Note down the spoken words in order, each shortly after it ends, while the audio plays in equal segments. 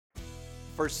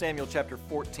1 Samuel chapter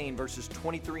 14, verses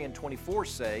 23 and 24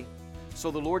 say,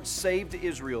 "So the Lord saved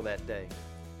Israel that day,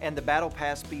 and the battle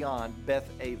passed beyond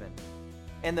Beth-aven.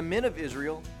 And the men of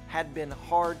Israel had been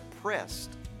hard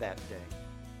pressed that day."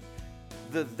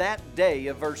 The "that day"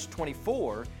 of verse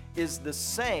 24 is the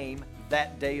same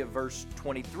 "that day" of verse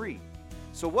 23.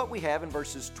 So what we have in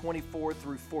verses 24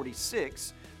 through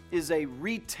 46 is a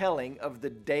retelling of the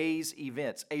day's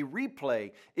events, a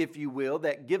replay, if you will,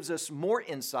 that gives us more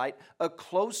insight, a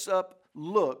close-up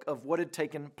look of what had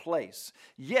taken place.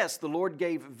 Yes, the Lord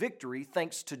gave victory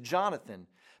thanks to Jonathan,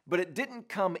 but it didn't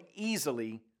come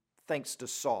easily thanks to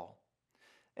Saul.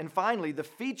 And finally, the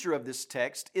feature of this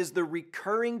text is the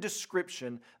recurring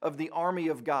description of the army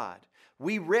of God.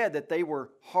 We read that they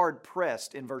were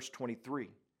hard-pressed in verse 23,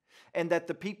 and that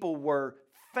the people were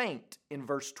faint in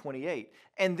verse 28,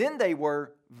 and then they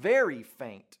were very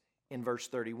faint in verse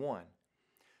 31.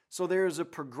 So there is a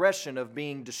progression of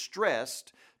being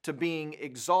distressed to being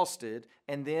exhausted,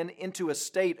 and then into a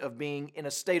state of being in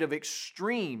a state of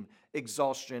extreme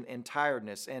exhaustion and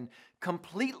tiredness, and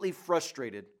completely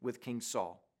frustrated with King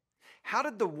Saul. How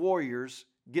did the warriors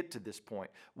get to this point?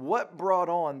 What brought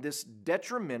on this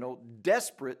detrimental,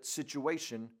 desperate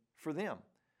situation for them?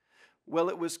 Well,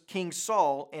 it was King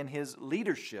Saul and his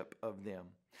leadership of them.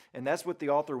 And that's what the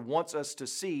author wants us to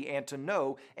see and to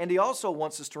know. And he also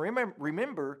wants us to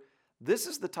remember this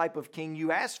is the type of king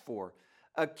you asked for.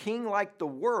 A king like the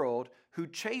world who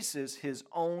chases his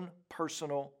own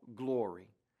personal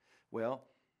glory. Well,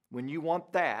 when you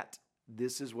want that,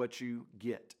 this is what you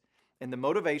get. And the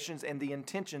motivations and the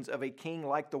intentions of a king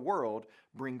like the world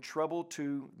bring trouble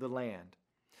to the land.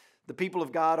 The people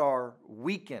of God are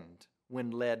weakened when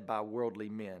led by worldly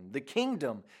men. The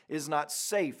kingdom is not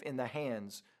safe in the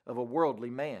hands of a worldly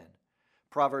man.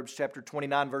 Proverbs chapter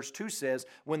 29 verse 2 says,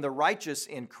 "When the righteous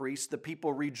increase, the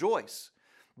people rejoice.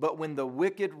 But when the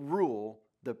wicked rule,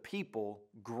 the people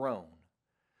groan."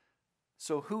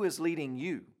 So who is leading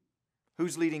you?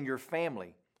 Who's leading your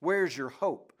family? Where's your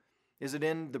hope? Is it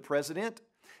in the president?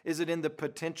 Is it in the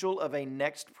potential of a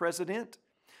next president?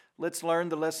 Let's learn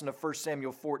the lesson of 1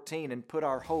 Samuel 14 and put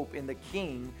our hope in the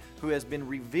King who has been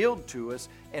revealed to us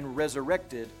and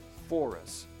resurrected for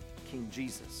us, King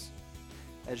Jesus.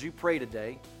 As you pray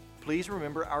today, please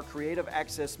remember our Creative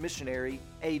Access missionary,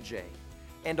 AJ.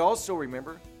 And also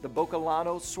remember the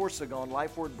Bocalano Sorsogon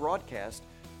Life Word broadcast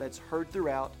that's heard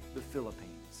throughout the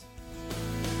Philippines.